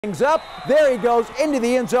Things up. There he goes into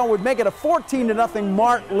the end zone, would make it a 14-0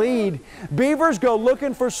 Mart lead. Beavers go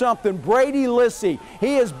looking for something. Brady Lissy,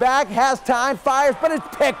 he is back, has time, fires, but it's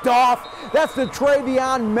picked off. That's the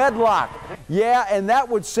Travion Medlock. Yeah, and that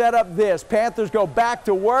would set up this. Panthers go back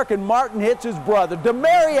to work, and Martin hits his brother,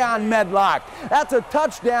 Demarion Medlock. That's a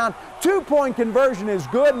touchdown. 2-point conversion is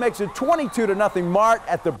good, makes it 22-0 Mart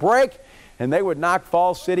at the break. And they would knock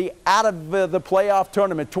Falls City out of the playoff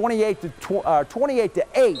tournament.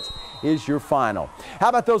 28-8 is your final. How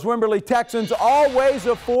about those Wimberley Texans? Always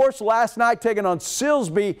a force. Last night taking on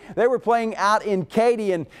Silsbee. They were playing out in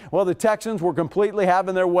Katy, and well, the Texans were completely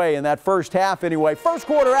having their way in that first half anyway. First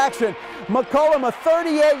quarter action. McCollum, a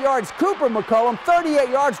 38 yards. Cooper McCollum, 38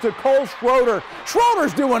 yards to Cole Schroeder.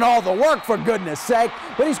 Schroeder's doing all the work, for goodness sake,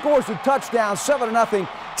 but he scores a touchdown. 7-0.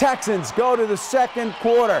 Texans go to the second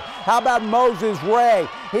quarter. How about Moses Ray?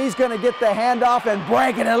 He's going to get the handoff and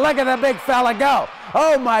break it, and look at the big fella go.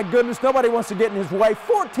 Oh my goodness, nobody wants to get in his way.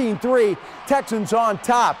 14-3, Texans on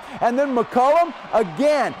top. And then McCollum,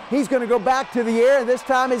 again, he's going to go back to the air, and this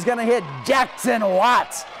time he's going to hit Jackson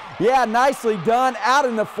Watts. Yeah, nicely done, out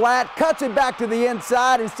in the flat, cuts it back to the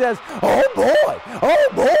inside and says, oh boy,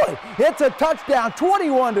 it's a touchdown,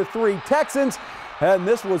 21-3 Texans. And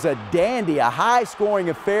this was a dandy, a high-scoring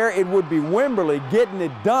affair. It would be Wimberley getting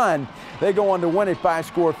it done. They go on to win it by a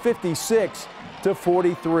score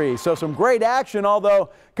 56-43. So some great action, although a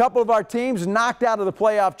couple of our teams knocked out of the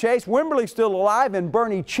playoff chase. Wimberley still alive, and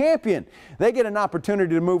Bernie champion. They get an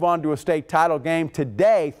opportunity to move on to a state title game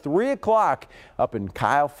today, 3 o'clock up in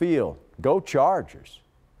Kyle Field. Go Chargers.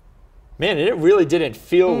 Man, it really didn't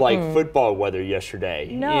feel like football weather yesterday.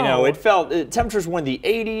 No. You know, temperatures were in the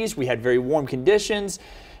 80s. We had very warm conditions.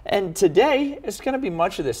 And today, it's going to be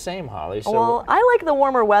much of the same, Holly. So, well, I like the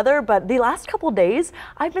warmer weather, but the last couple days,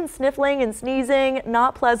 I've been sniffling and sneezing,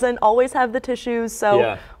 not pleasant, always have the tissues. So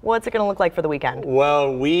yeah. What's it going to look like for the weekend?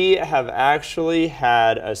 Well, we have actually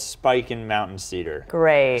had a spike in mountain cedar.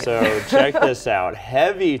 Great. So check this out.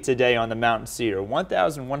 Heavy today on the mountain cedar,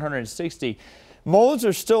 1,160. Molds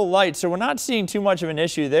are still light, so we're not seeing too much of an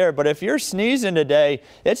issue there. But if you're sneezing today,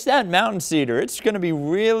 it's that mountain cedar. It's going to be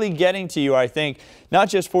really getting to you, I think, not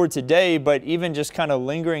just for today, but even just kind of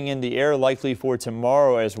lingering in the air, likely for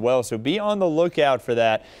tomorrow as well. So be on the lookout for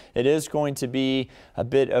that. It is going to be a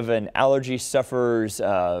bit of an allergy sufferer's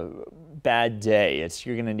bad day.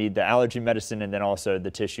 You're going to need the allergy medicine and then also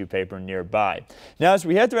the tissue paper nearby. Now, as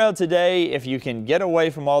we head throughout today, if you can get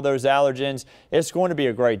away from all those allergens, it's going to be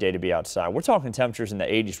a great day to be outside. We're talking temperatures in the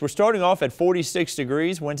 80s. We're starting off at 46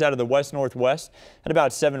 degrees, winds out of the west-northwest at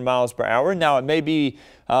about 7 miles per hour. Now, it may be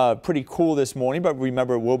pretty cool this morning, but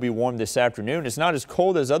remember, it will be warm this afternoon. It's not as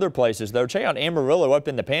cold as other places, though. Check out Amarillo up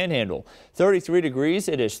in the Panhandle. 33 degrees.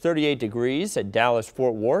 It is 38 degrees at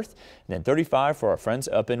Dallas-Fort Worth, and then 35 for our friends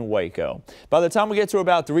up in Waco. By the time we get to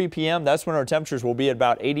about 3 p.m., that's when our temperatures will be at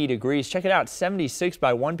about 80 degrees. Check it out, 76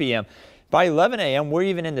 by 1 p.m. By 11 a.m., we're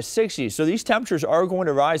even in the 60s. So these temperatures are going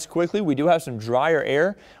to rise quickly. We do have some drier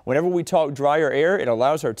air. Whenever we talk drier air, it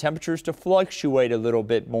allows our temperatures to fluctuate a little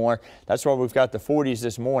bit more. That's why we've got the 40s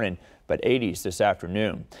this morning, but 80s this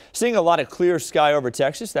afternoon. Seeing a lot of clear sky over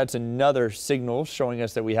Texas. That's another signal showing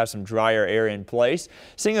us that we have some drier air in place.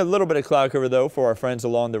 Seeing a little bit of cloud cover, though, for our friends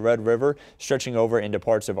along the Red River, stretching over into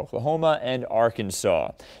parts of Oklahoma and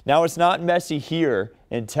Arkansas. Now, it's not messy here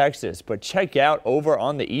in Texas, but check out over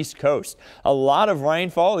on the East Coast. A lot of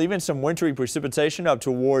rainfall, even some wintry precipitation up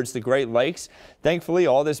towards the Great Lakes. Thankfully,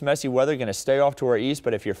 all this messy weather going to stay off to our east,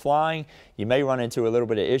 but if you're flying, you may run into a little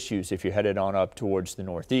bit of issues if you're headed on up towards the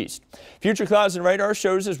northeast. Future clouds and radar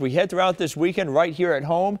shows as we head throughout this weekend right here at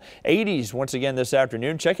home. 80s once again this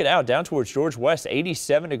afternoon. Check it out down towards George West,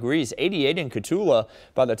 87 degrees, 88 in Cotulla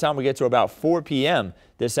by the time we get to about 4 p.m.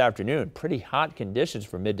 this afternoon. Pretty hot conditions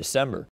for mid-December.